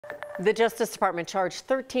The Justice Department charged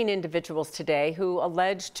 13 individuals today who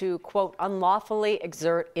alleged to, quote, unlawfully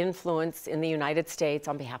exert influence in the United States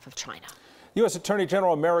on behalf of China. U.S. Attorney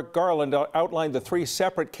General Merrick Garland outlined the three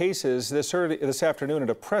separate cases this afternoon at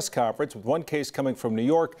a press conference, with one case coming from New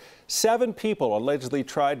York. 7 people allegedly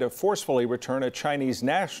tried to forcefully return a Chinese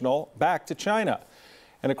national back to China.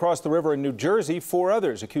 And across the river in New Jersey, 4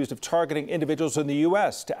 others accused of targeting individuals in the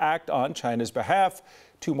U.S. to act on China's behalf.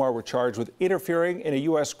 2 more were charged with interfering in a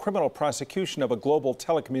U.S. criminal prosecution of a global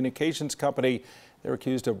telecommunications company. They're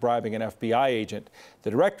accused of bribing an FBI agent.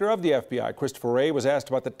 The director of the FBI, Christopher Wray, was asked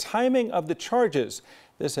about the timing of the charges.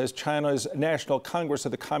 This as China's National Congress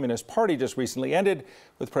of the Communist Party just recently ended,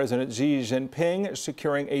 with President Xi Jinping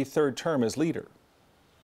securing a 3rd term as leader.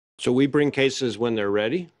 So we bring cases when they're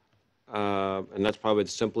ready. And that's probably the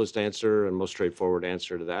simplest answer and most straightforward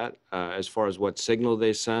answer to that. As far as what signal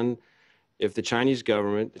they send, if the Chinese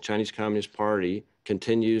government, the Chinese Communist Party,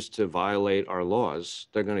 continues to violate our laws,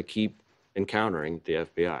 they're going to keep encountering the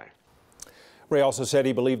FBI. Ray also said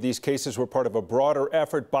he believed these cases were part of a broader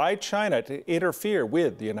effort by China to interfere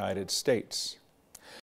with the United States.